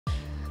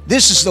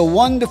This is the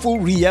wonderful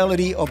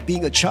reality of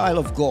being a child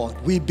of God.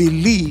 We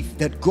believe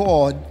that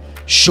God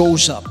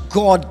shows up.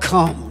 God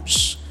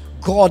comes.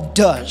 God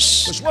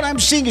does. Because what I'm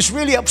seeing is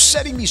really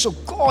upsetting me. So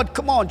God,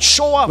 come on,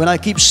 show up. When I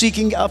keep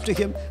seeking after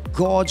Him,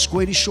 God's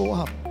going to show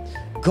up.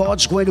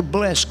 God's going to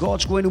bless.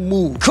 God's going to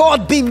move.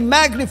 God be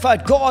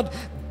magnified. God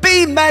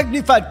be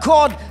magnified.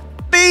 God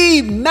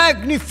be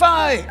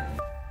magnified.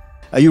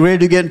 Are you ready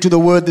to get into the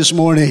Word this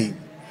morning?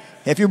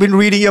 Have you been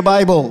reading your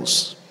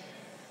Bibles?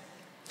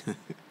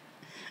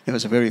 It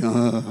was a very...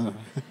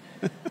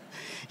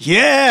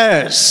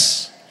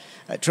 Yes!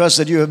 I trust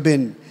that you have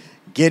been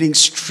getting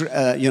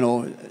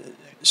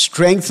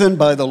strengthened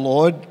by the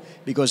Lord,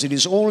 because it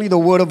is only the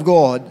Word of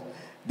God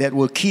that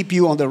will keep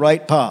you on the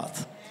right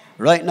path.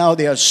 Right now,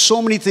 there are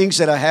so many things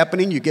that are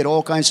happening. You get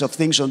all kinds of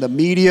things on the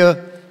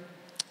media.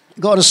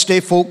 You got to stay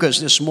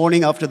focused. This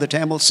morning after the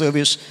Tamil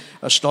service,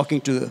 I was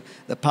talking to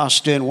the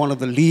pastor and one of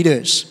the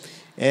leaders.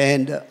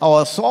 And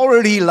our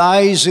authority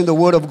lies in the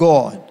Word of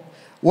God.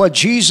 What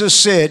Jesus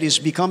said is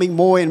becoming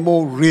more and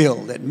more real,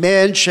 that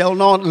man shall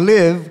not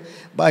live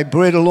by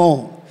bread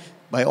alone,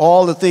 by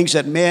all the things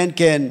that man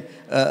can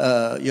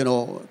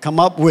come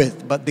up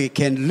with, but they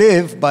can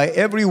live by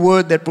every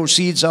word that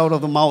proceeds out of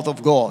the mouth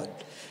of God.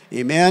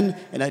 Amen.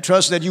 And I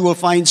trust that you will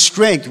find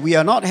strength. We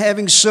are not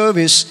having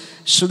service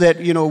so that,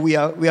 we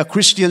are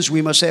Christians,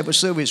 we must have a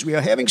service. We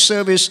are having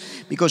service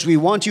because we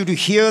want you to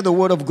hear the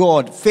Word of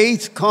God.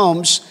 Faith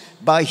comes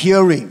by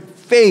hearing.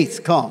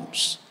 Faith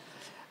comes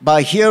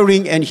by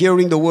hearing and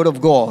hearing the Word of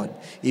God.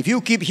 If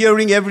you keep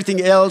hearing everything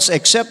else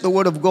except the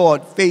Word of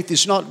God, faith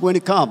is not going to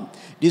come.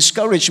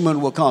 Discouragement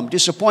will come.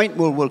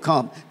 Disappointment will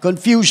come.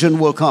 Confusion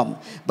will come.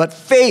 But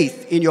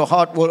faith in your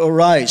heart will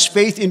arise.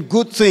 Faith in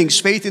good things.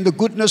 Faith in the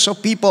goodness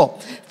of people.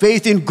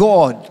 Faith in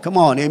God. Come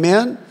on,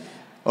 amen?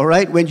 All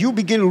right? When you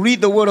begin to read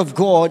the Word of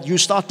God, you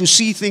start to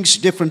see things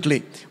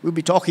differently. We'll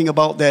be talking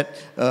about that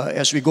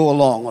as we go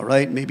along, all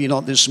right? Maybe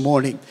not this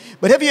morning.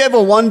 But have you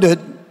ever wondered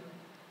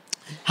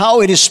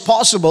how it is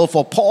possible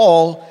for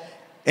Paul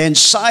and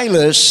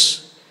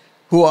Silas,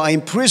 who are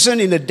imprisoned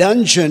in a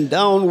dungeon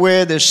down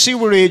where the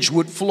sewerage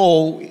would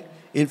flow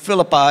in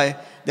Philippi?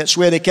 That's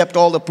where they kept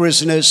all the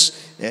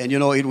prisoners, and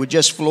it would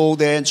just flow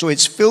there. And so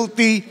it's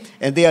filthy,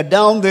 and they are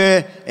down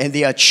there, and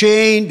they are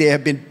chained, they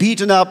have been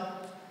beaten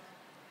up,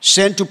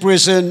 sent to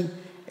prison,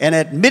 and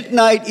at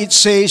midnight, it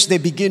says, they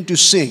begin to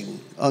sing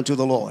unto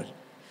the Lord.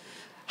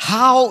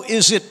 How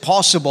is it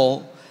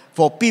possible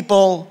for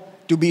people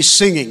to be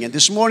singing? And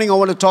this morning, I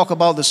want to talk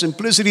about the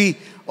simplicity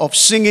of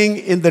singing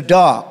in the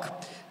dark.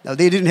 Now,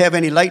 they didn't have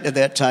any light at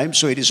that time,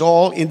 so it is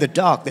all in the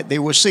dark that they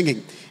were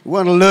singing. We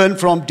want to learn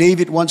from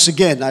David once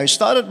again. Now, I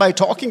started by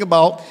talking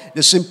about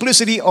the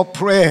simplicity of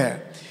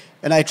prayer.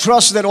 And I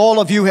trust that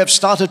all of you have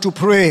started to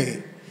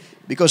pray.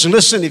 Because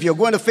listen, if you're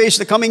going to face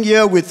the coming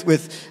year with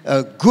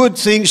good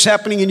things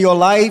happening in your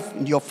life,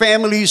 in your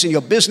families, in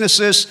your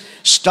businesses,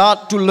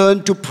 start to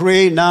learn to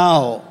pray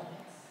now.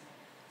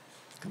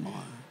 Come on.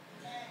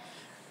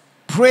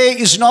 Prayer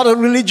is not a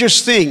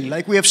religious thing.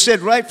 Like we have said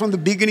right from the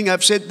beginning,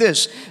 I've said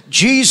this.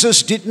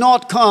 Jesus did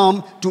not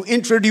come to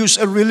introduce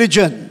a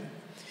religion.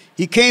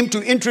 He came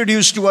to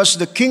introduce to us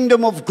the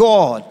kingdom of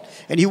God.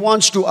 And He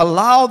wants to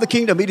allow the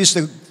kingdom. It is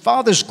the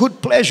Father's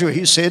good pleasure,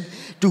 He said,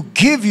 to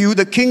give you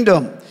the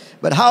kingdom.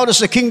 But how does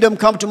the kingdom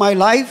come to my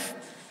life?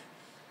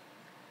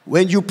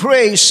 When you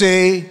pray,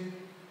 say,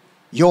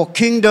 your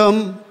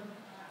kingdom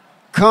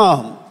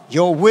come.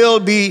 Your will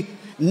be.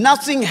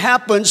 Nothing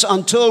happens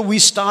until we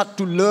start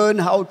to learn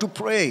how to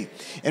pray.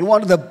 And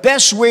one of the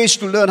best ways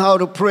to learn how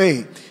to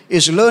pray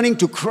is learning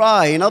to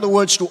cry. In other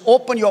words, to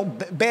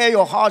bare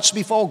your hearts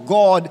before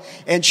God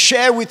and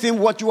share with Him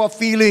what you are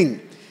feeling.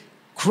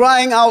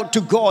 Crying out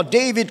to God.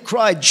 David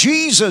cried.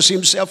 Jesus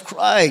Himself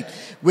cried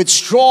with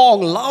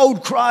strong,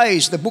 loud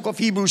cries. The book of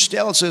Hebrews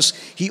tells us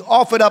He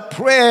offered up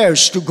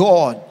prayers to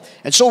God.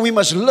 And so we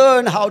must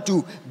learn how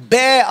to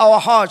bare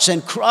our hearts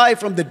and cry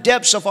from the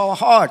depths of our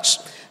hearts.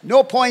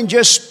 No point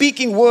just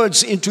speaking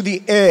words into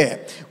the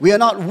air. We are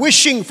not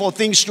wishing for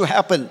things to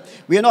happen.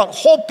 We are not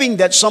hoping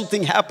that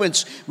something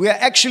happens. We are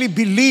actually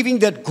believing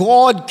that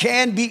God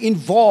can be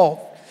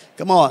involved.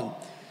 Come on.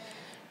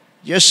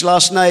 Just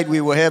last night we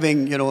were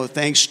having,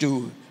 thanks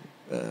to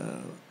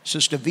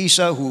Sister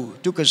Visa, who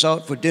took us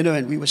out for dinner,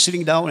 and we were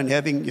sitting down and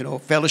having,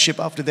 fellowship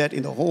after that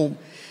in the home.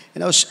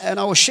 And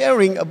I was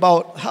sharing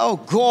about how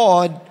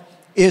God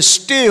is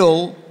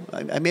still,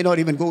 I may not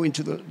even go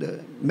into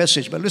the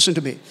message, but listen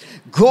to me.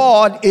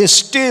 God is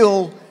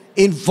still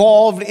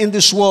involved in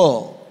this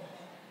world.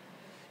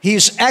 He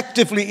is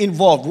actively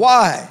involved.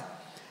 Why?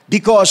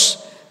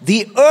 Because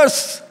the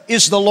earth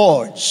is the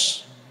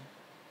Lord's.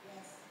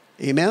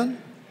 Amen?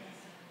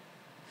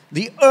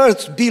 The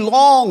earth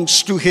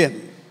belongs to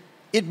Him.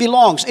 It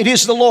belongs. It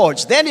is the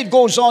Lord's. Then it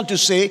goes on to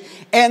say,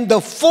 and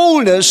the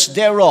fullness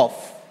thereof.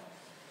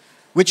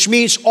 Which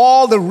means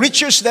all the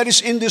riches that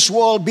is in this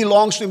world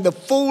belongs to Him. The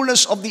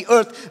fullness of the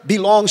earth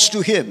belongs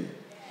to Him.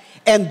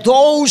 And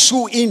those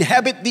who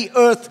inhabit the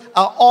earth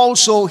are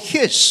also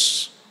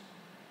His.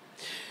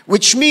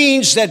 which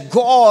means that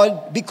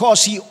God,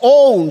 because He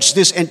owns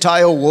this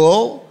entire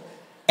world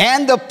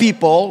and the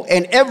people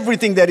and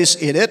everything that is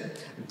in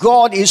it,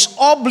 God is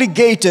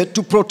obligated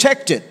to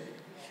protect it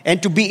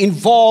and to be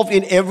involved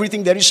in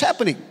everything that is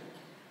happening.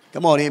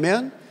 Come on,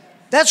 amen?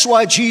 That's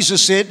why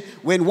Jesus said,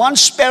 when one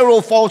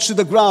sparrow falls to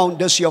the ground,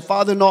 does your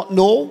Father not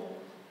know?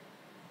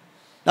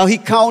 Now He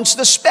counts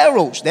the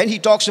sparrows. Then He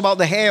talks about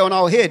the hair on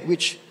our head,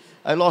 which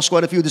I lost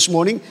quite a few this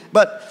morning.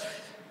 But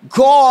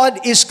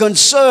God is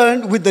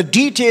concerned with the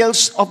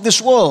details of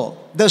this world.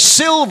 The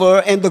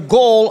silver and the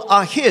gold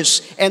are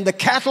His, and the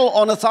cattle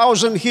on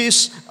 1,000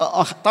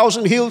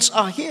 hills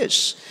are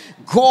His.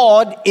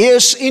 God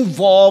is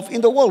involved in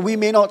the world. We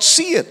may not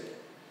see it,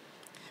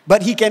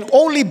 but He can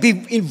only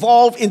be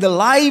involved in the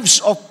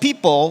lives of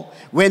people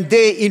when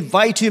they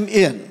invite Him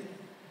in.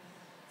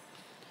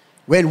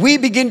 When we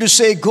begin to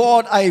say,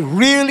 God, I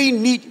really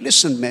need,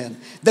 listen, man,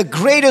 the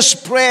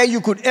greatest prayer you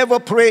could ever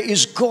pray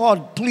is,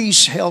 God,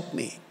 please help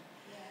me.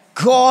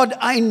 God,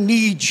 I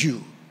need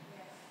you.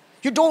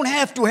 You don't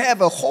have to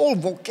have a whole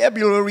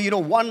vocabulary,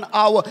 1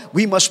 hour.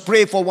 We must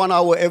pray for 1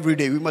 hour every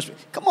day.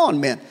 Come on,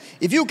 man.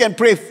 If you can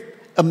pray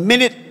a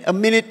minute,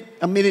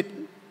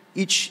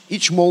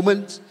 each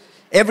moment,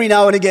 every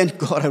now and again,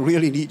 God, I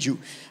really need you.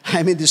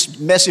 I'm in this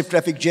massive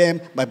traffic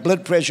jam. My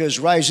blood pressure is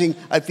rising.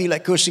 I feel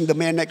like cursing the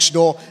man next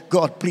door.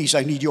 God, please,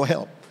 I need your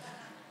help.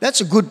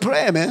 That's a good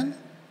prayer, man.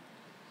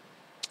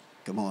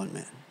 Come on,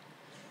 man.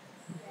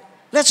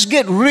 Let's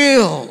get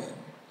real.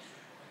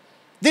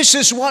 This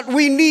is what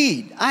we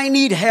need. I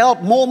need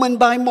help moment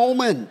by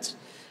moment.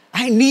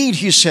 I need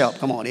His help.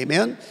 Come on,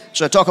 amen.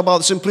 So I talk about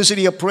the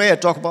simplicity of prayer. I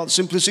talk about the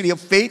simplicity of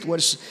faith.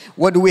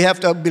 What do we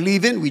have to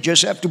believe in? We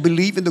just have to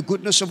believe in the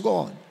goodness of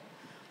God.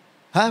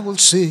 I will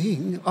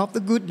sing of the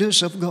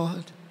goodness of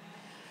God.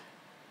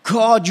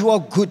 God, you are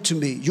good to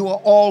me. You are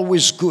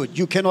always good.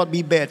 You cannot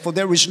be bad, for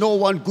there is no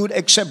one good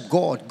except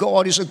God.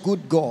 God is a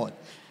good God.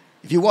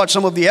 If you watch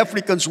some of the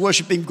Africans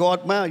worshiping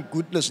God, my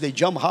goodness, they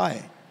jump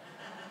high.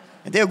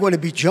 And they're going to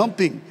be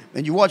jumping.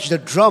 When you watch the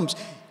drums,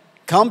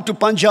 come to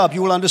Punjab,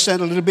 you will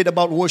understand a little bit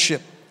about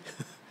worship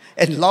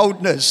and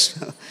loudness.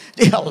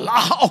 They are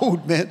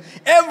loud, man.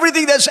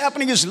 Everything that's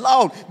happening is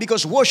loud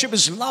because worship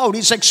is loud.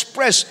 It's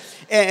expressed.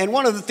 And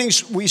one of the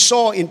things we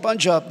saw in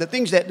Punjab, the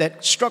things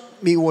that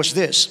struck me was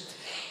this.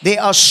 They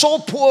are so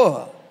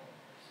poor,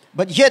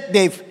 but yet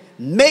they've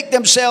made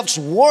themselves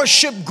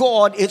worship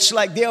God. It's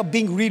like they are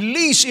being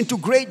released into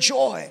great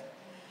joy.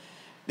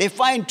 They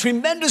find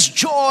tremendous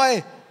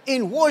joy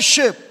in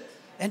worship,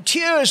 and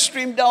tears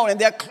stream down, and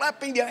they're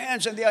clapping their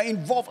hands, and they are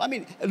involved. I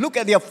mean, I look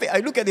at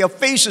their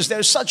faces.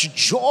 There's such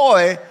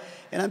joy,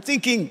 and I'm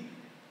thinking,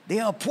 they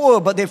are poor,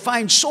 but they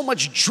find so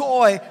much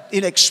joy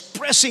in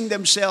expressing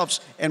themselves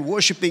and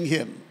worshiping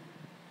Him.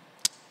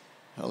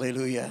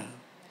 Hallelujah.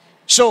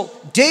 So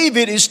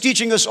David is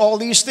teaching us all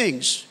these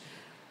things,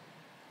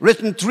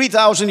 written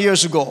 3,000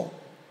 years ago,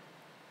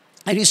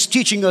 and he's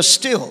teaching us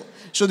still.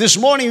 So this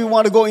morning we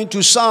want to go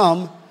into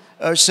Psalm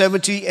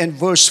 70 and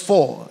verse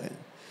 4.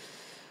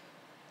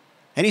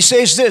 And he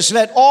says this,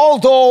 let all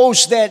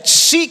those that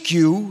seek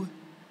you,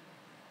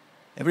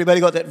 everybody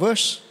got that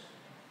verse?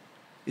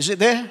 Is it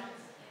there?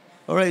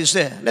 All right, it's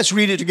there. Let's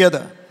read it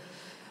together.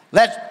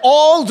 Let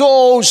all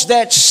those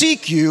that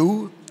seek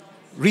you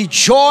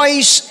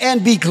rejoice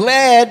and be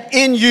glad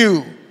in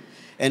you.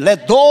 And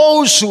let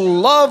those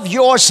who love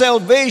your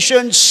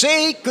salvation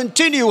say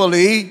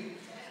continually,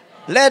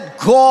 let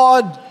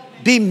God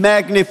be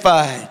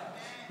magnified.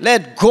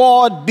 Let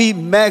God be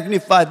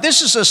magnified.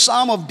 This is a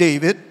Psalm of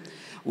David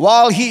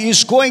while he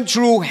is going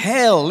through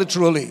hell,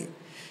 literally.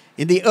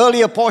 In the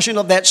earlier portion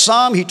of that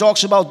Psalm, he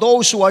talks about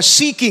those who are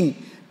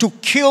seeking to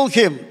kill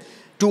him,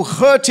 to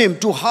hurt him,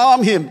 to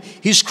harm him.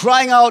 He's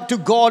crying out to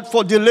God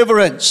for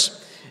deliverance.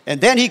 And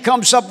then he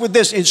comes up with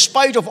this, in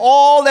spite of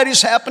all that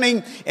is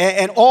happening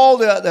and all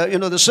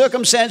the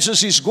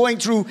circumstances he's going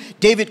through,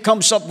 David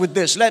comes up with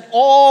this. Let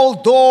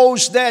all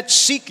those that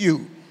seek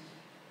you,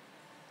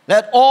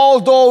 let all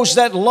those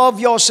that love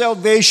your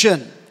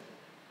salvation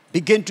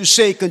begin to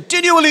say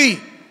continually,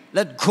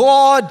 let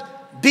God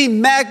be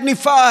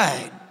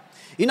magnified.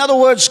 In other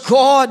words,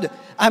 God,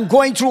 I'm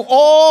going through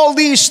all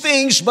these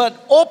things,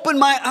 but open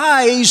my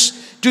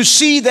eyes to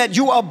see that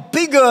you are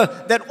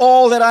bigger than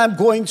all that I'm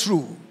going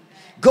through.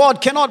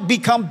 God cannot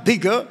become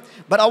bigger,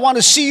 but I want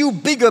to see you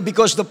bigger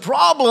because the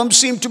problems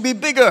seem to be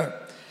bigger.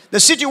 The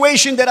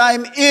situation that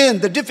I'm in,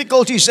 the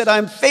difficulties that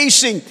I'm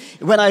facing,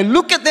 when I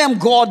look at them,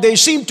 God, they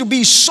seem to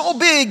be so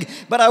big,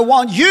 but I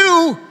want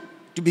you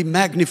to be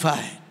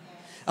magnified.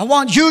 I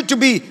want you to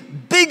be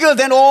bigger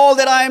than all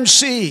that I am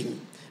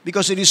seeing,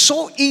 because it is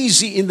so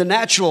easy in the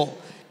natural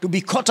to be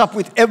caught up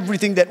with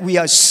everything that we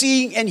are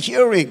seeing and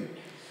hearing.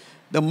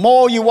 The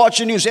more you watch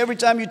the news, every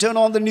time you turn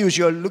on the news,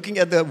 you're looking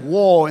at the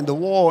war and the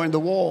war and the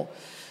war.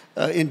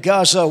 In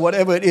Gaza,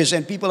 whatever it is,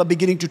 and people are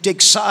beginning to take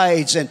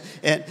sides. And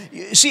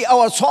you see,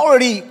 our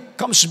authority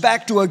comes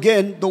back to,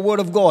 again, the Word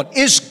of God.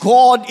 Is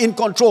God in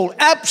control?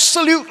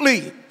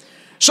 Absolutely.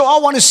 So I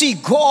want to see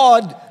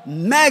God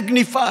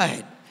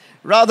magnified.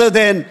 Rather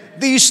than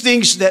these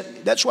things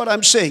that's what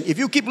I'm saying. If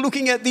you keep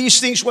looking at these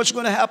things, what's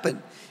going to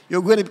happen?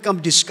 You're going to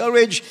become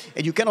discouraged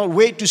and you cannot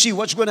wait to see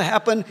what's going to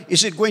happen.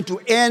 Is it going to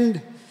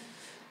end?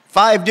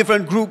 5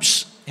 different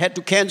groups had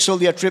to cancel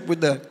their trip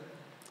with the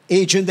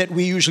agent that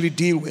we usually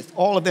deal with.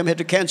 All of them had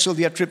to cancel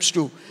their trips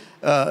to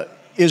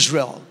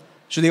Israel.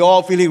 So they're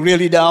all feeling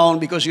really down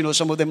because,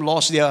 some of them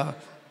lost their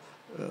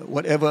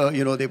whatever,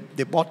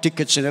 they bought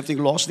tickets and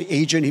everything, lost. The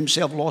agent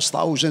himself lost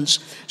thousands.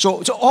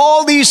 So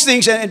all these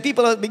things, and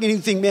people are beginning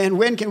to think, man,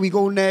 when can we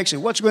go next?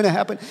 And what's going to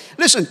happen?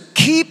 Listen,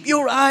 keep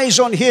your eyes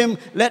on Him.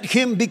 Let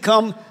Him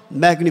become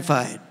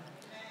magnified.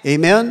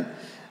 Amen?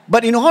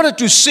 But in order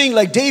to sing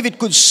like David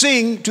could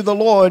sing to the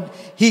Lord,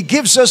 He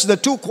gives us the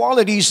 2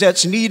 qualities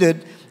that's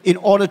needed in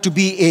order to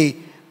be a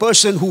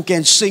person who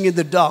can sing in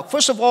the dark.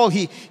 First of all,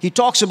 he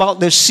talks about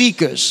the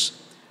seekers.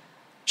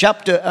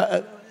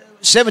 Chapter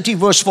 70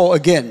 verse 4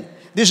 again.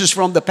 This is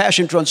from the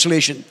Passion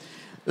Translation.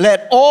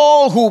 Let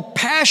all who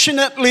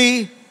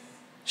passionately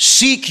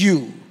seek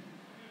you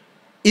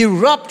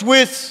erupt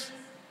with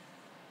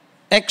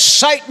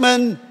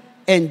excitement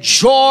and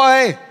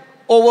joy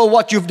over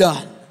what you've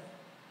done.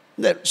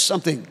 That's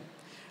something.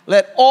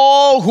 Let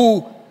all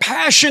who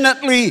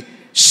passionately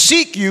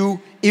seek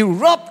you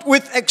erupt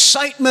with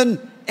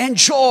excitement and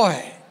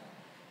joy.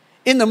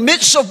 In the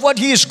midst of what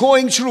he is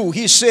going through,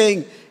 he's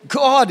saying,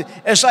 God,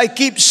 as I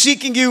keep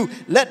seeking you,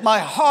 let my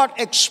heart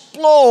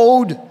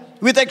explode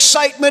with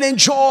excitement and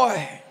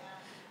joy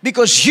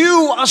because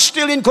you are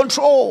still in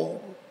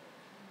control.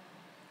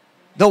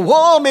 The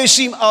world may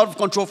seem out of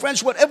control.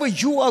 Friends, whatever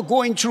you are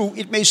going through,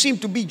 it may seem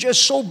to be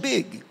just so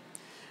big.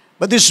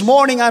 But this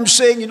morning I'm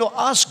saying,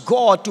 ask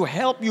God to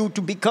help you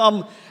to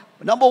become,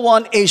 number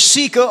one, a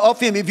seeker of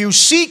Him. If you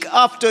seek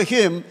after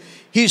Him,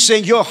 He's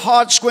saying your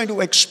heart's going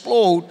to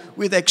explode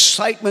with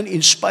excitement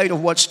in spite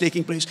of what's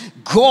taking place.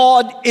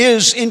 God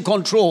is in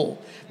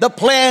control. The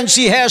plans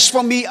He has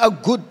for me are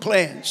good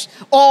plans.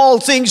 All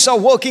things are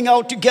working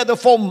out together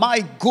for my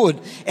good.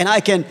 And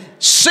I can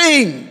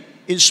sing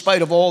in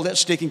spite of all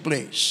that's taking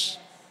place.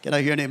 Can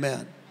I hear an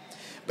amen?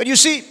 But you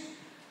see,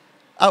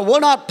 I will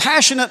not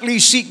passionately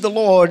seek the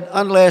Lord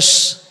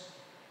unless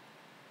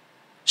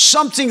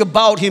something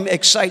about Him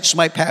excites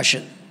my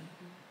passion.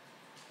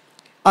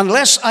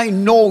 Unless I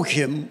know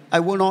Him, I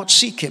will not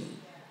seek Him.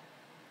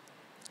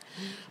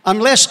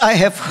 Unless I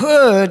have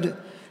heard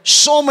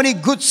so many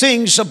good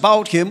things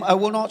about Him, I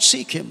will not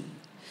seek Him.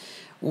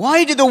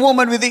 Why did the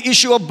woman with the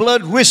issue of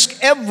blood risk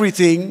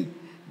everything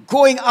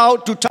going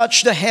out to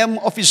touch the hem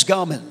of His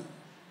garment?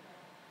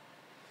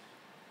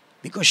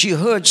 Because she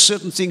heard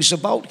certain things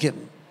about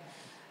Him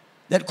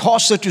that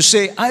caused her to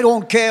say, I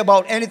don't care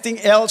about anything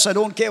else. I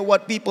don't care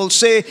what people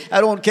say.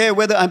 I don't care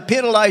whether I'm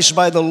penalized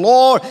by the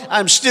law.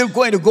 I'm still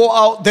going to go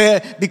out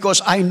there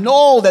because I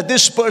know that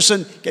this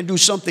person can do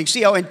something.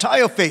 See, our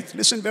entire faith,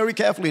 listen very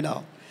carefully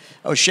now.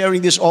 I was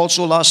sharing this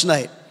also last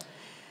night.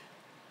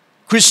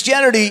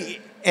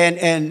 Christianity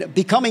and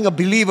becoming a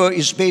believer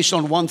is based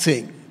on one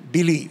thing: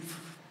 believe.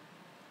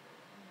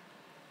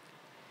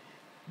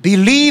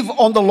 Believe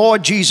on the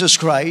Lord Jesus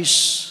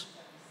Christ,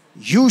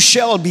 you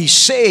shall be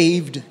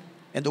saved.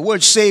 And the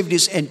word saved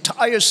is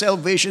entire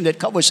salvation that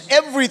covers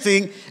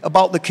everything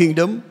about the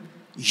kingdom,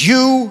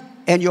 you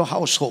and your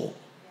household.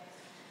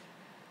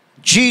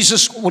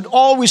 Jesus would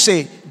always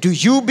say, do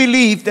you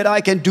believe that I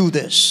can do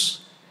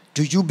this?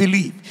 Do you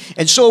believe?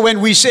 And so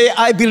when we say,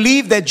 I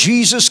believe that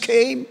Jesus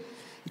came,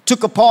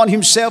 took upon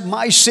Himself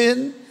my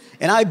sin,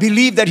 and I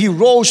believe that He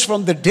rose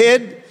from the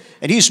dead,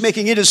 and He's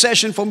making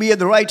intercession for me at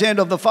the right hand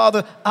of the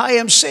Father, I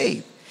am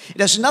saved. It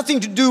has nothing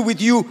to do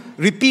with you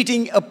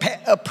repeating a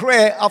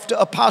prayer after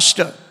a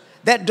pastor.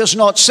 That does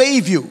not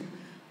save you.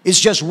 It's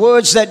just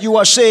words that you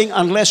are saying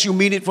unless you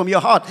mean it from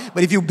your heart.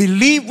 But if you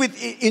believe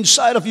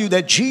inside of you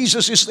that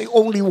Jesus is the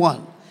only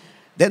one,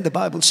 then the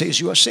Bible says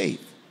you are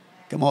saved.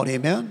 Come on,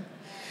 amen?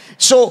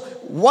 So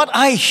what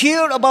I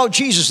hear about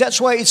Jesus,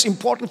 that's why it's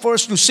important for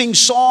us to sing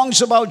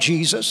songs about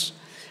Jesus,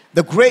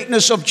 the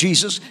greatness of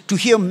Jesus, to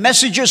hear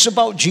messages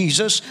about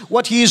Jesus,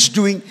 what He is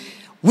doing.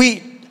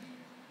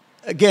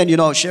 Again,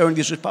 sharing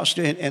this with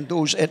Pastor and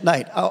those at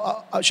night.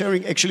 I'm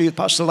sharing actually with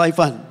Pastor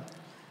Laifan.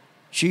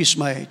 She's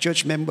my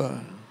church member.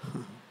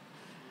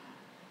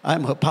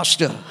 I'm her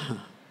pastor.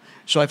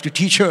 So I have to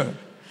teach her.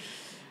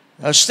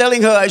 I was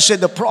telling her, I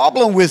said, the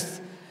problem with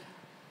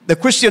the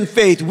Christian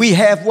faith, we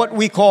have what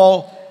we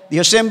call the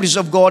Assemblies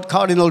of God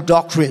cardinal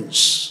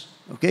doctrines.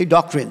 Okay,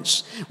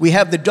 doctrines. We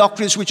have the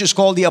doctrines which is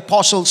called the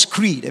Apostles'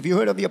 Creed. Have you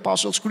heard of the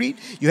Apostles' Creed?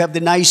 You have the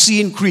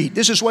Nicene Creed.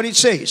 This is what it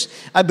says.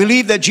 I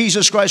believe that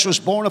Jesus Christ was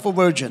born of a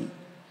virgin,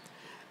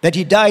 that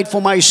He died for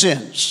my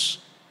sins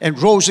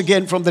and rose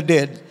again from the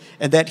dead,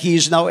 and that He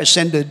is now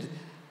ascended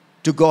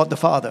to God the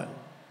Father,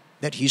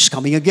 that He's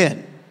coming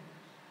again.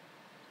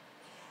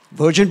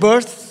 Virgin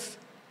birth,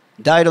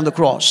 died on the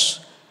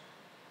cross.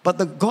 But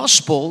the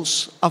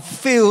Gospels are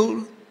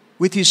filled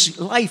with His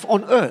life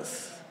on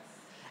earth.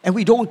 And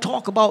we don't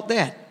talk about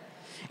that.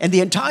 And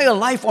the entire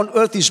life on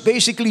earth is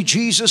basically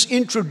Jesus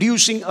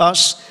introducing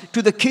us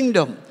to the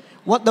kingdom,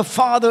 what the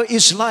Father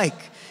is like,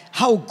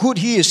 how good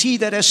He is. He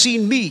that has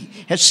seen me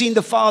has seen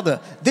the Father.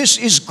 This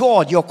is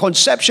God. Your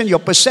conception, your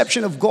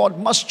perception of God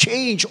must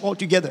change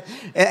altogether.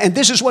 And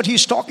this is what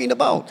He's talking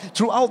about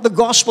throughout the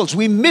Gospels.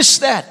 We miss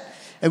that.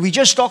 And we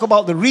just talk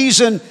about the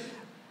reason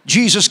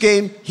Jesus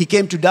came. He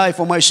came to die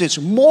for my sins.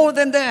 More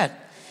than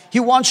that, He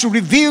wants to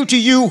reveal to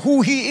you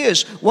who He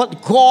is,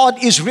 what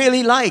God is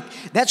really like.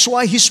 That's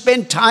why He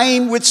spent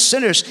time with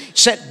sinners,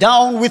 sat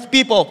down with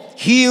people,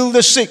 healed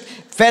the sick,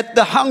 fed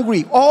the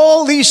hungry.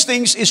 All these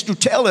things is to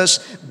tell us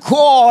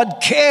God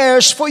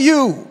cares for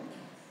you.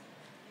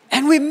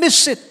 And we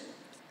miss it.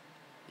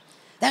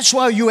 That's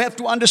why you have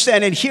to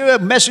understand and hear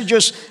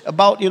messages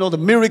about, the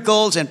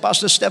miracles, and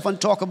Pastor Stefan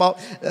talk about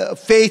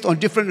faith on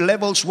different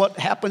levels, what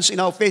happens in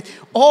our faith.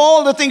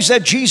 All the things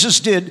that Jesus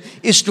did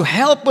is to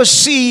help us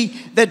see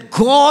that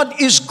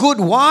God is good.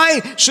 Why?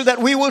 So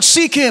that we will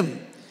seek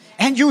Him.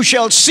 And you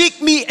shall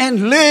seek me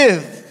and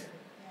live.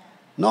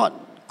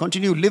 Not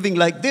continue living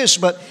like this,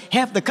 but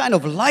have the kind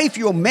of life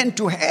you're meant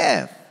to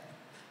have.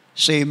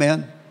 Say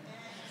amen.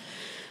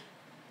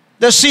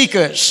 The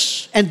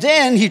seekers. And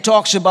then he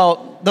talks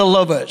about the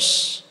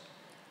lovers.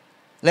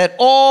 Let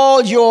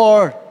all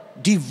your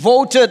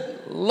devoted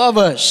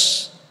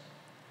lovers,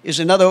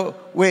 is another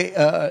way,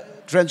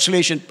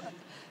 translation,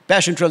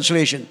 Passion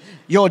Translation.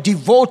 Your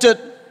devoted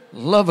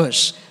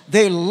lovers.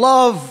 They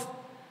love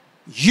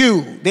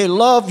you. They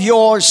love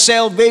your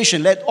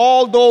salvation. Let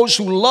all those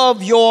who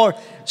love your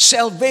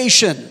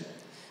salvation.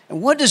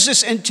 And what does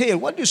this entail?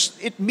 What does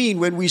it mean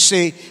when we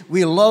say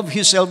we love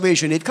His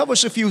salvation? It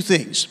covers a few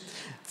things.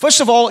 First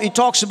of all, it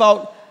talks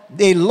about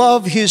they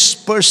love His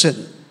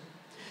person.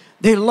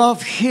 They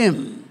love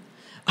Him.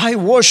 I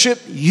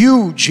worship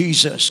you,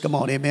 Jesus. Come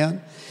on,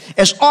 amen.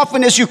 As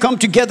often as you come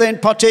together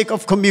and partake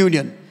of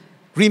communion,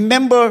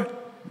 remember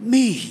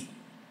me.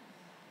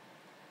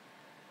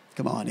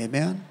 Come on,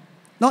 amen.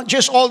 Not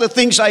just all the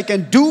things I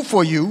can do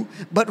for you,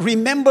 but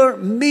remember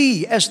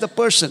me as the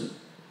person.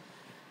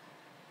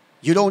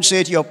 You don't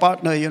say to your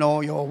partner,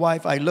 your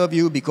wife, I love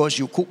you because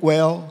you cook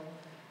well,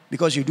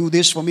 because you do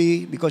this for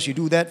me, because you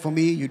do that for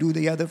me, you do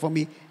the other for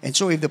me. And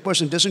so if the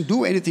person doesn't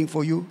do anything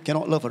for you,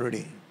 cannot love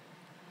already.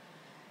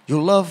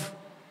 You love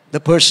the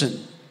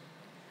person.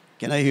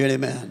 Can I hear an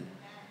amen?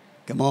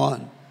 Come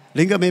on.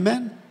 Lingam,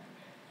 amen?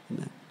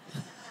 Amen.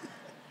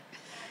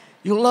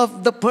 You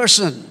love the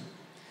person.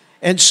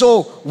 And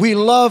so we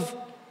love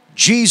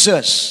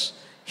Jesus.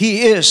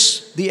 He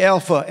is the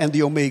Alpha and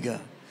the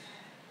Omega.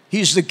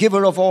 He's the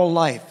giver of all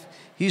life.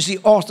 He's the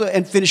author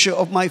and finisher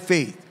of my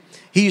faith.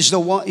 He's the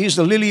one. He's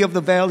the lily of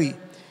the valley.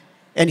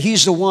 And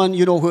He's the one,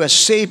 who has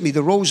saved me,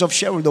 the rose of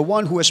Sharon, the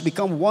one who has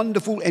become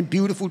wonderful and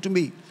beautiful to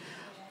me.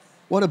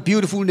 What a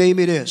beautiful name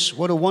it is.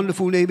 What a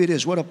wonderful name it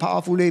is. What a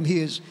powerful name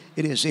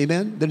it is.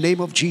 Amen? The name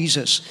of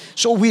Jesus.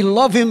 So we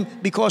love Him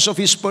because of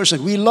His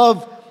person. We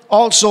love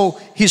also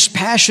His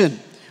passion.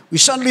 We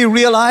suddenly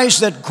realize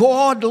that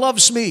God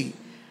loves me.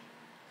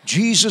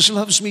 Jesus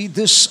loves me.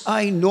 This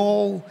I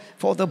know,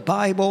 for the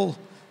Bible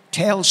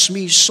tells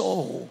me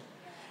so.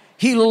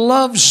 He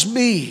loves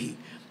me.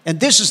 And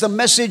this is the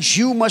message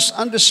you must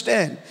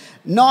understand.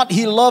 Not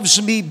He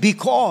loves me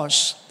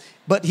because,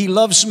 but He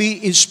loves me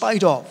in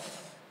spite of.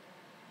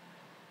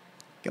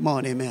 Come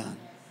on, amen.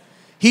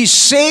 He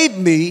saved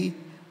me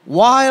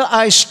while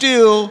I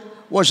still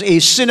was a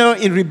sinner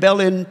in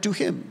rebellion to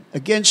Him,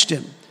 against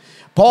Him.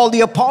 Paul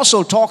the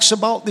Apostle talks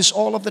about this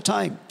all of the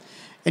time.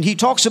 And he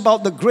talks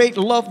about the great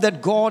love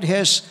that God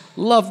has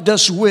loved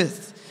us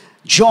with.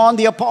 John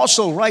the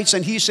Apostle writes,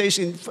 and he says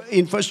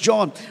in 1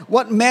 John,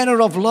 what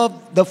manner of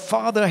love the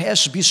Father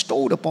has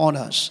bestowed upon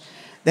us,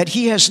 that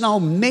He has now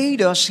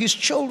made us His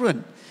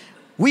children.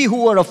 We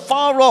who were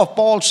afar off,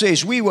 Paul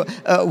says, we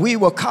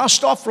were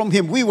cast off from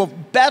Him. We were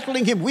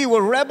battling Him. We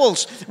were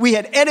rebels. We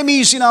had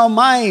enemies in our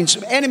minds,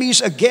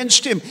 enemies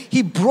against Him.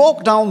 He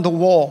broke down the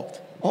wall,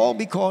 all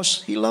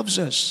because He loves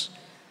us.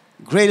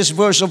 Greatest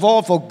verse of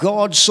all, for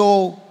God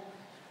so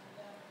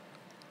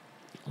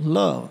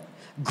loved.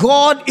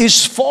 God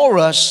is for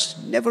us,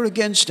 never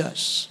against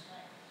us.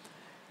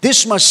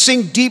 This must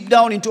sink deep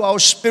down into our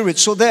spirit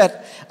so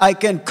that I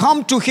can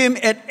come to Him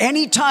at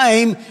any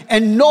time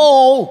and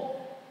know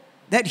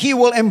that He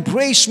will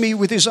embrace me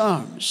with His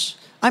arms.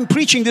 I'm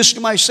preaching this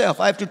to myself.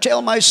 I have to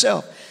tell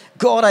myself,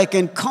 God, I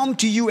can come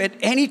to you at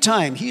any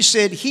time. He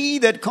said, He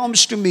that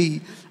comes to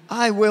me,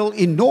 I will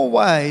in no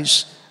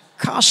wise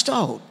cast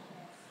out.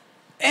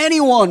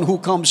 Anyone who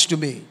comes to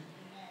me.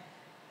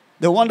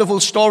 The wonderful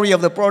story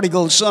of the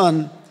prodigal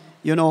son,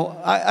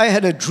 I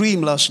had a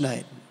dream last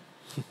night.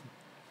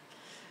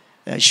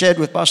 I shared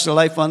with Pastor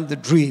Laifan the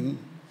dream.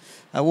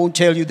 I won't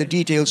tell you the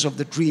details of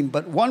the dream,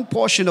 but one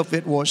portion of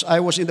it was I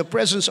was in the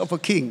presence of a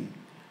king.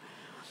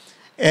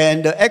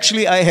 And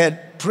actually I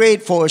had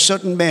prayed for a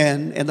certain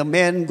man, and the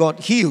man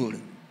got healed.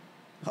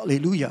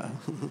 Hallelujah.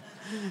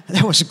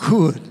 That was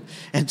good.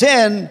 And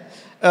then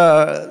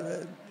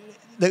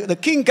the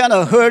king kind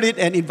of heard it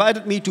and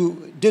invited me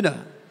to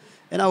dinner.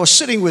 And I was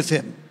sitting with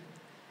him,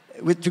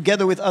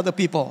 together with other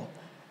people.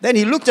 Then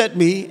he looked at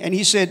me and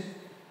he said,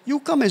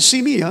 you come and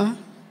see me, huh?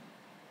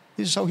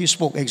 This is how he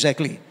spoke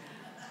exactly.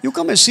 You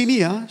come and see me,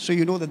 huh? So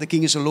you know that the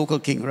king is a local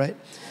king, right?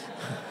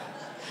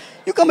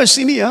 You come and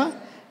see me, huh?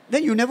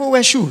 Then you never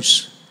wear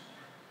shoes.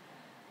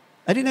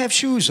 I didn't have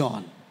shoes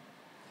on.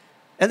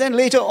 And then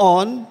later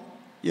on,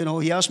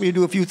 he asked me to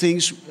do a few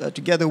things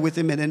together with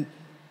him and then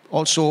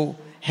also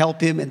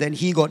help him, and then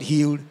he got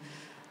healed.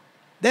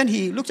 Then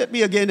he looked at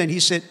me again and he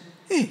said,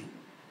 hey,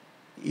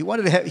 he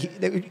wanted to have,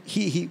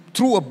 he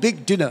threw a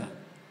big dinner.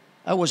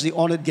 I was the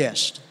honored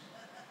guest.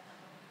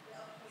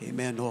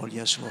 Amen, Lord.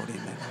 Yes, Lord.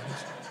 Amen.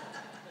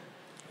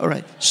 All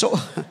right. So,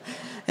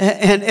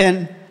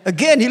 and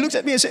again, he looked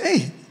at me and said,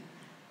 hey,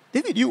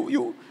 David,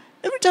 you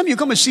every time you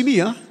come and see me,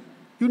 huh,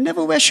 you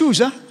never wear shoes,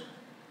 huh?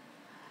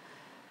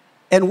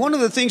 And one of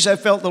the things I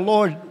felt the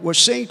Lord was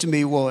saying to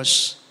me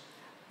was,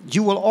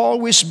 you will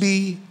always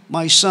be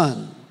my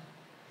son,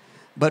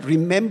 but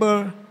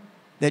remember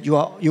that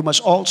you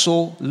must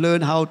also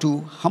learn how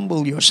to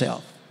humble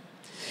yourself.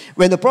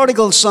 When the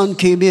prodigal son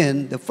came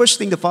in, the first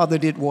thing the father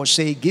did was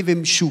say, give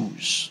him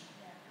shoes.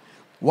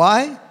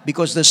 Why?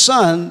 Because the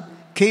son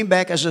came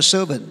back as a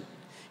servant.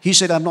 He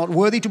said, I'm not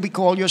worthy to be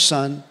called your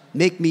son.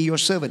 Make me your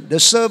servant. The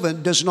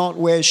servant does not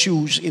wear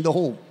shoes in the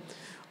home.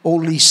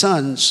 Only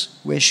sons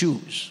wear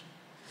shoes.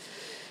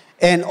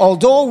 And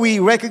although we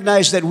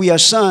recognize that we are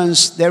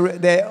sons,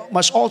 there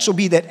must also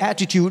be that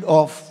attitude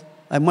of,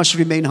 I must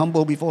remain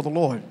humble before the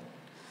Lord.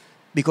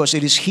 Because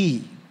it is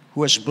He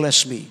who has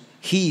blessed me.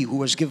 He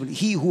who has given,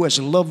 He who has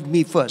loved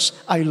me first.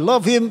 I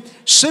love Him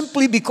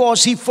simply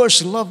because He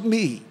first loved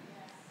me.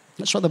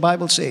 That's what the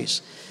Bible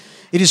says.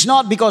 It is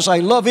not because I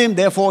love Him,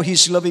 therefore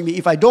He's loving me.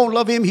 If I don't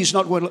love Him, He's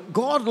not going to.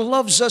 God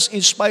loves us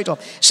in spite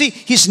of. See,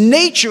 His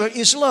nature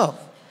is love.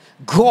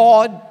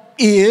 God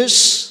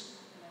is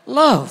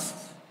love.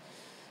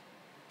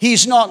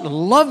 He's not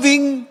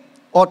loving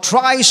or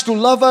tries to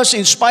love us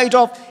in spite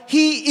of.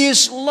 He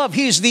is love.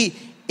 He is the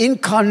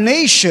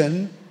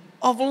incarnation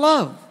of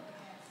love.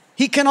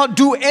 He cannot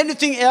do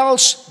anything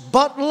else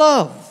but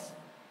love.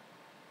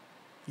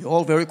 You're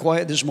all very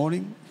quiet this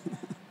morning.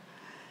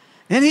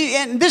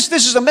 And this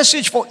is a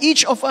message for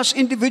each of us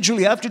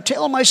individually. I have to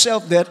tell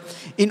myself that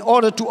in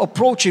order to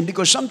approach Him,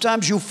 because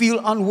sometimes you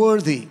feel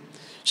unworthy.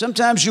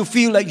 Sometimes you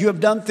feel like you have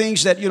done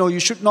things that you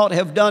should not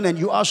have done, and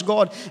you ask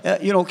God,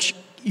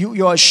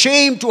 you are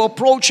ashamed to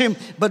approach Him,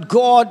 but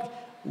God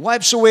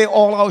wipes away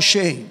all our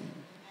shame,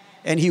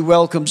 and He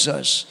welcomes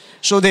us.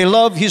 So they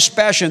love His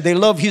passion, they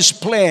love His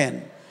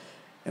plan.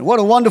 And what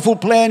a wonderful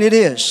plan it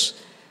is,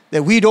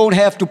 that we don't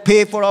have to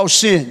pay for our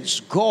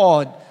sins.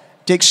 God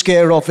takes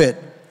care of it.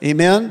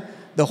 Amen?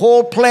 The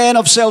whole plan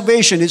of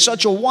salvation is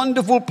such a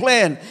wonderful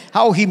plan.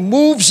 How He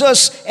moves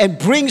us and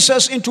brings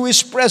us into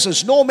His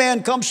presence. No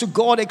man comes to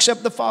God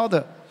except the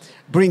Father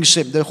brings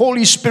him. The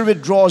Holy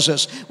Spirit draws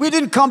us. We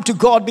didn't come to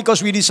God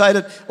because we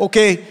decided,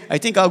 okay, I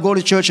think I'll go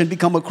to church and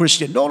become a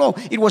Christian. No.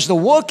 It was the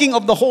working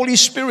of the Holy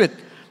Spirit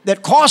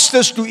that caused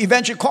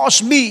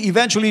me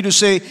eventually to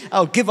say,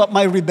 I'll give up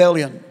my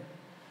rebellion.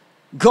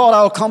 God,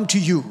 I'll come to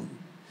you.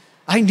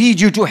 I need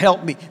you to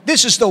help me.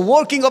 This is the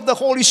working of the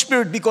Holy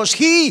Spirit, because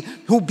He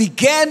who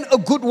began a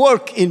good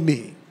work in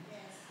me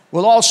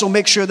will also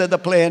make sure that the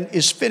plan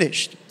is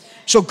finished.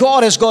 So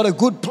God has got a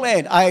good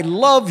plan. I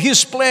love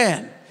His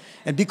plan.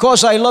 And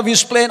because I love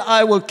His plan,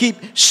 I will keep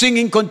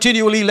singing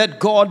continually, let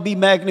God be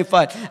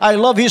magnified. I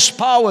love His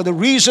power. The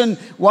reason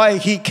why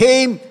He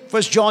came,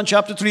 1 John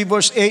chapter 3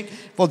 verse 8,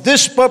 for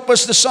this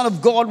purpose the Son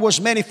of God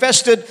was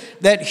manifested,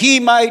 that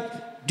He might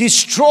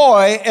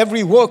destroy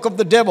every work of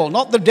the devil.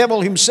 Not the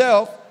devil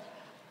himself,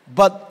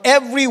 but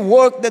every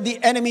work that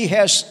the enemy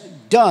has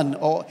done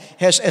or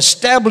has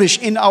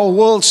established in our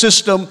world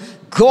system,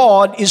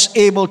 God is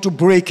able to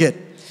break it.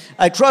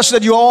 I trust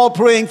that you're all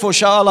praying for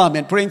Shah Alam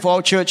and praying for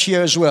our church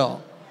here as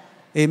well.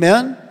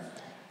 Amen?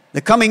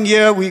 The coming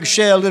year, we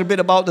share a little bit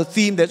about the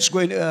theme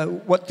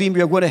what theme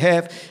we are going to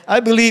have. I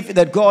believe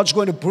that God's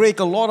going to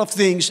break a lot of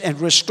things and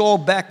restore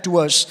back to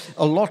us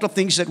a lot of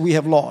things that we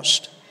have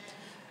lost.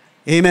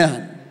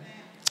 Amen.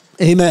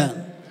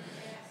 Amen.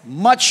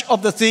 Much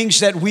of the things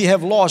that we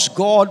have lost,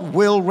 God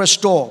will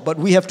restore. But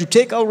we have to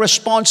take our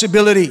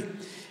responsibility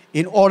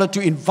in order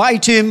to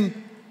invite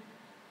Him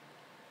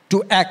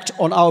to act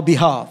on our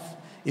behalf.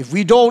 If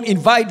we don't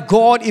invite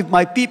God, if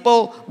my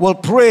people will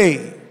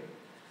pray,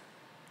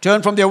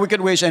 turn from their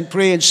wicked ways and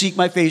pray and seek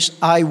my face,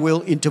 I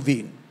will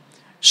intervene.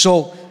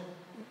 So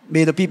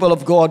may the people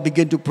of God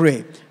begin to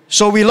pray.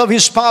 So we love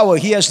His power.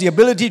 He has the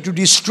ability to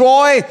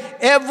destroy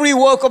every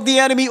work of the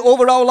enemy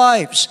over our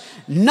lives.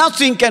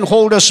 Nothing can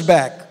hold us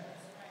back.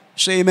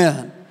 Say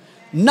amen.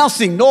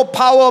 Nothing, no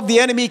power of the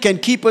enemy can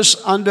keep us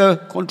under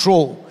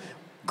control.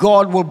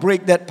 God will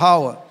break that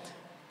power.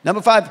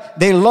 Number 5,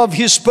 they love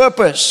His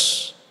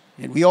purpose.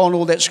 And we all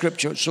know that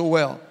scripture so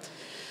well.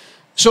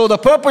 So the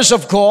purpose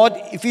of God,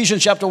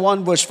 Ephesians chapter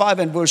 1, verse 5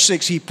 and verse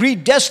 6, He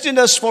predestined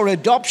us for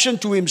adoption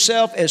to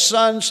Himself as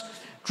sons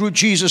through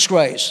Jesus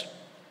Christ,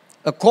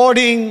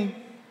 according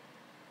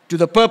to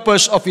the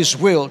purpose of His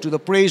will, to the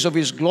praise of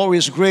His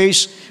glorious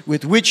grace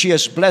with which He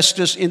has blessed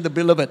us in the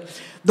Beloved.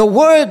 The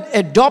word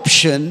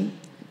adoption,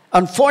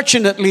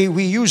 unfortunately,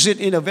 we use it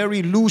in a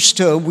very loose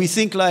term. We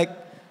think like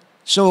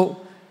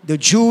So the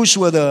Jews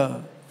were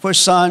the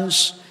first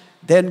sons.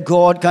 Then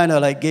God kind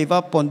of like gave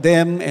up on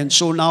them, and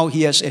so now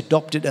He has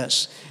adopted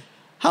us.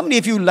 How many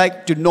of you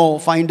like to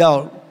find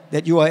out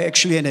that you are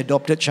actually an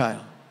adopted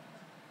child?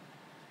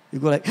 You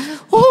go like,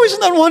 oh,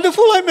 isn't that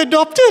wonderful? I'm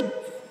adopted.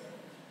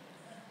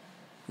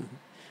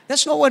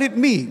 That's not what it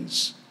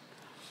means.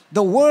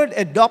 The word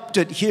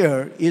adopted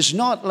here is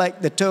not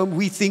like the term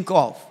we think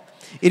of.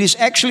 It is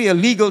actually a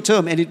legal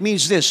term, and it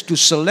means this: to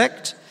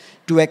select,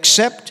 to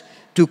accept,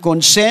 to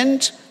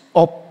consent,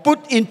 or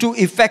put into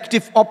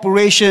effective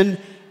operation,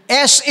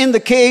 as in the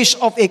case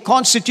of a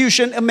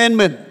constitution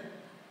amendment,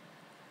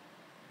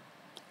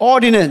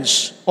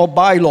 ordinance, or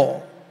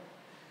bylaw.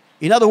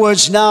 In other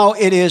words, now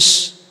it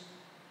is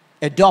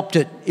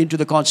adopted into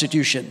the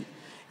Constitution.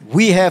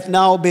 We have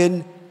now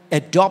been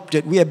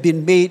adopted. We have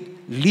been made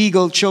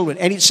legal children.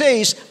 And it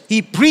says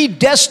He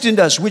predestined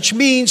us, which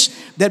means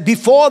that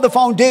before the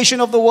foundation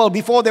of the world,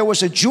 before there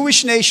was a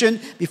Jewish nation,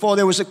 before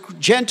there was a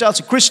Gentiles,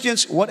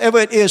 Christians, whatever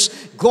it is,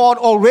 God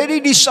already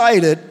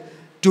decided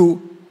to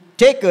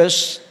take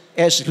us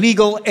as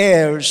legal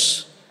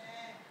heirs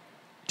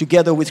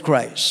together with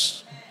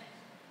Christ.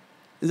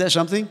 Is that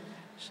something?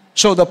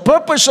 So the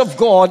purpose of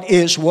God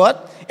is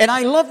what? And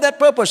I love that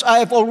purpose. I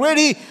have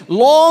already,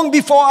 long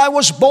before I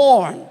was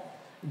born,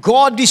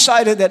 God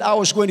decided that I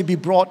was going to be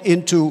brought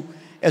into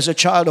as a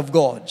child of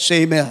God.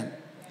 Say amen.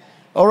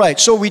 All right,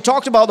 so we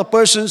talked about the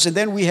persons, and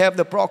then we have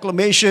the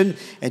proclamation,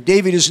 and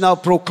David is now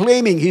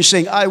proclaiming. He's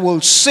saying, I will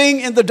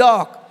sing in the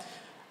dark.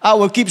 I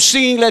will keep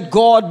singing, let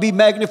God be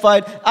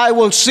magnified. I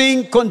will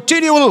sing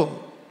continually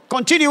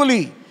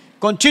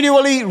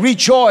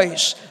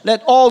rejoice.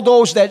 Let all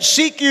those that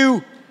seek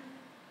you.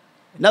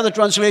 Another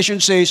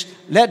translation says,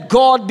 let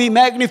God be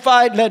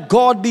magnified, let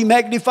God be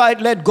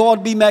magnified, let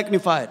God be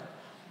magnified.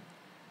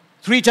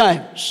 3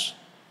 times.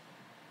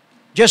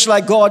 Just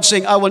like God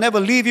saying, I will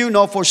never leave you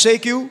nor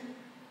forsake you.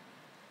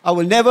 I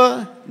will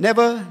never.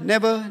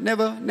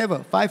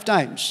 5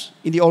 times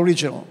in the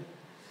original.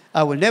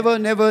 I will never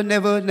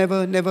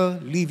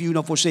leave you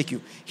nor forsake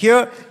you.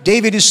 Here,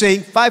 David is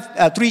saying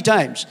 3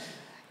 times.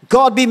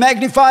 God be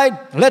magnified,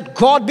 let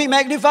God be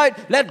magnified,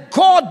 let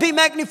God be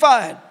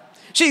magnified.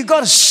 See, you've got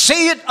to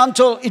say it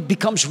until it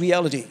becomes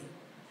reality.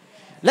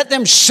 Let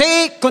them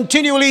say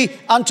continually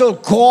until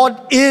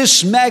God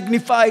is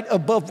magnified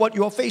above what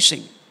you are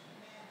facing.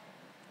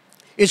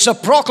 It's a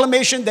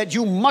proclamation that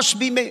you must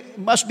be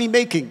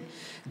making.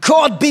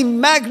 God be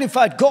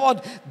magnified.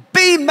 God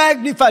be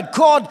magnified.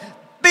 God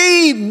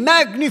be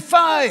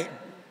magnified.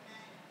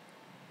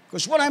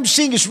 Because what I'm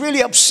seeing is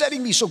really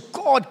upsetting me. So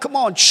God, come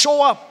on,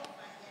 show up.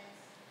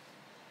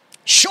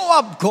 Show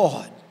up,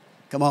 God.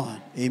 Come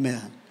on.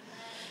 Amen.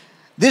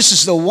 This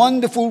is the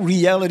wonderful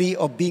reality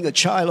of being a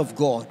child of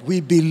God. We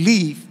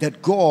believe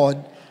that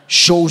God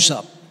shows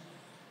up.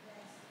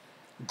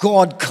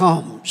 God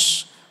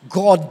comes.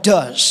 God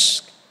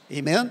does.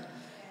 Amen?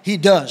 He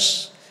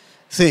does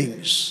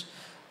things.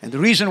 And the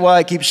reason why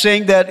I keep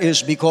saying that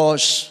is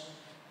because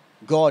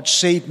God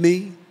saved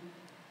me.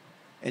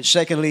 And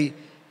secondly,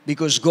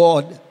 because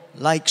God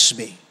likes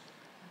me.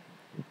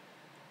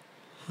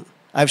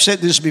 I've said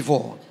this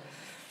before.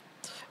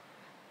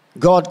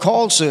 God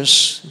calls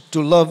us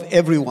to love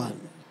everyone.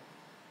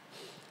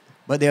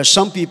 But there are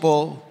some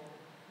people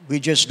we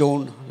just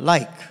don't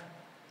like.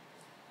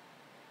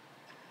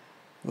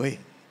 Wait.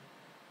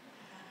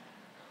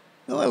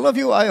 No, I love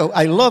you.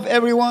 I love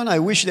everyone. I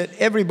wish that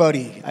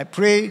everybody, I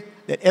pray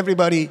that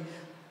everybody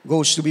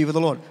goes to be with the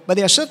Lord. But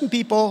there are certain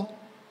people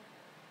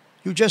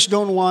you just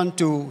don't want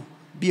to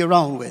be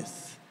around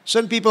with.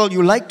 Certain people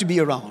you like to be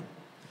around.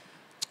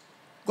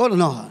 God or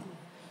not?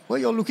 Why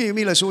you're looking at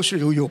me like so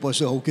straight? Oh, you're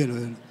pastor, how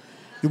can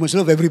you must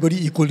love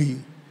everybody equally.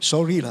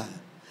 Sorry lah.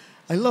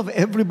 I love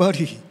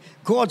everybody.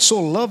 God so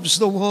loves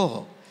the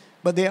world.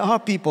 But there are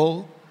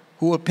people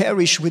who will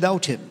perish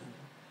without Him.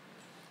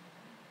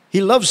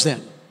 He loves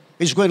them.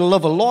 He's going to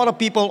love a lot of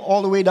people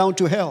all the way down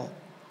to hell.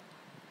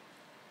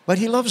 But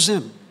He loves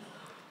them.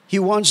 He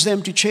wants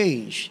them to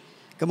change.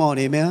 Come on,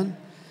 amen?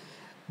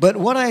 But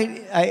what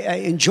I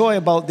enjoy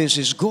about this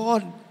is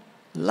God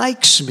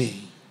likes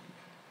me.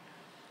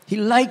 He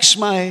likes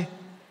my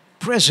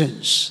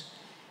presence.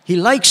 He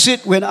likes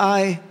it when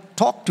I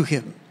talk to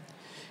Him.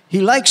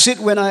 He likes it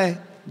when I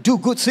do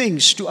good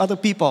things to other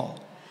people.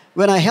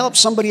 When I help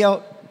somebody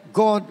out,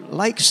 God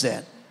likes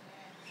that.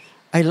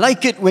 I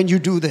like it when you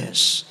do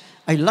this.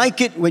 I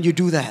like it when you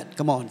do that.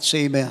 Come on,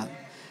 say amen.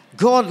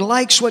 God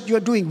likes what you're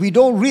doing. We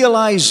don't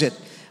realize it,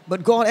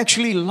 but God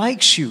actually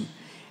likes you.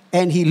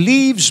 And He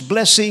leaves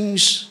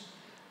blessings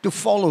to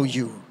follow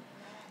you.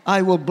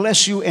 I will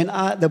bless you, and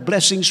the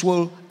blessings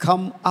will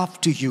come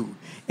after you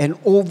and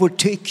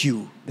overtake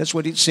you. That's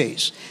what it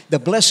says. The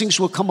blessings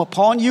will come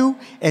upon you,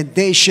 and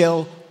they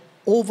shall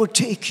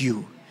overtake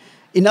you.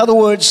 In other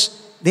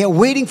words, they are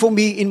waiting for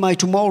me in my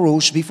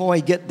tomorrows before I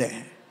get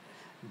there.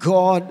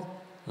 God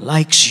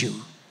likes you.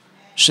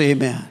 Say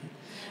amen.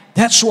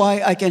 That's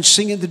why I can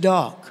sing in the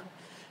dark,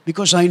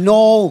 because I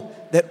know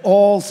that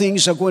all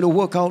things are going to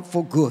work out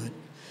for good.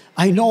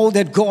 I know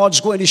that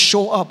God's going to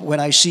show up when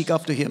I seek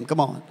after Him. Come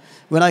on.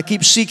 When I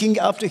keep seeking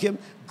after Him,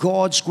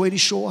 God's going to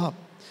show up.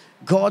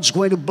 God's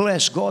going to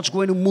bless. God's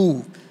going to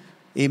move.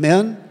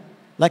 Amen?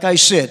 Like I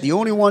said, the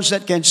only ones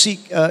that can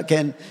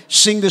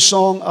sing the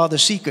song are the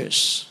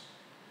seekers.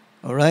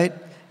 All right?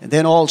 And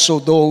then also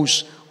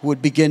those who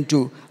would begin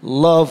to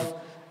love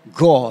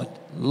God,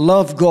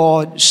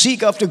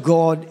 seek after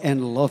God,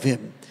 and love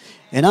Him.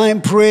 And I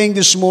am praying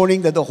this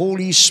morning that the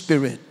Holy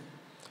Spirit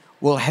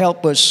will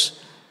help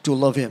us to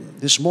love Him.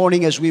 This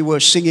morning as we were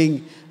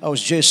singing, I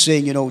was just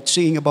saying,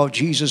 singing about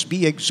Jesus,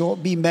 be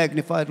exalted, be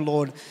magnified,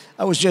 Lord.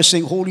 I was just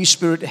saying, Holy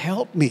Spirit,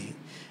 help me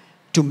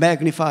to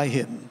magnify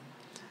Him.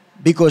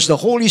 Because the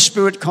Holy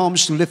Spirit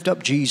comes to lift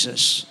up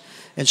Jesus.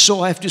 And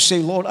so I have to say,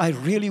 Lord, I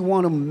really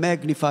want to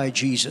magnify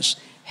Jesus.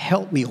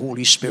 Help me,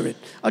 Holy Spirit.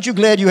 Aren't you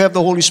glad you have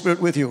the Holy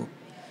Spirit with you?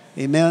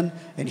 Amen.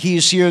 And He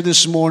is here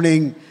this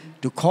morning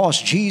to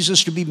cause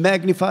Jesus to be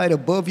magnified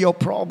above your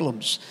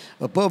problems,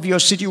 above your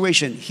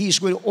situation. He's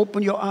going to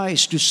open your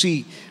eyes to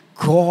see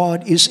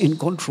God is in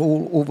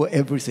control over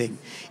everything.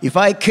 If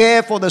I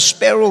care for the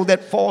sparrow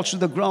that falls to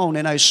the ground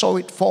and I saw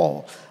it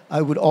fall,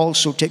 I would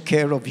also take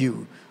care of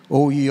you,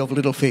 O ye of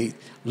little faith.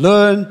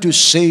 Learn to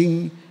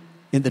sing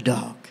in the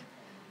dark.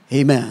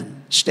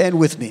 Amen. Stand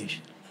with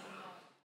me.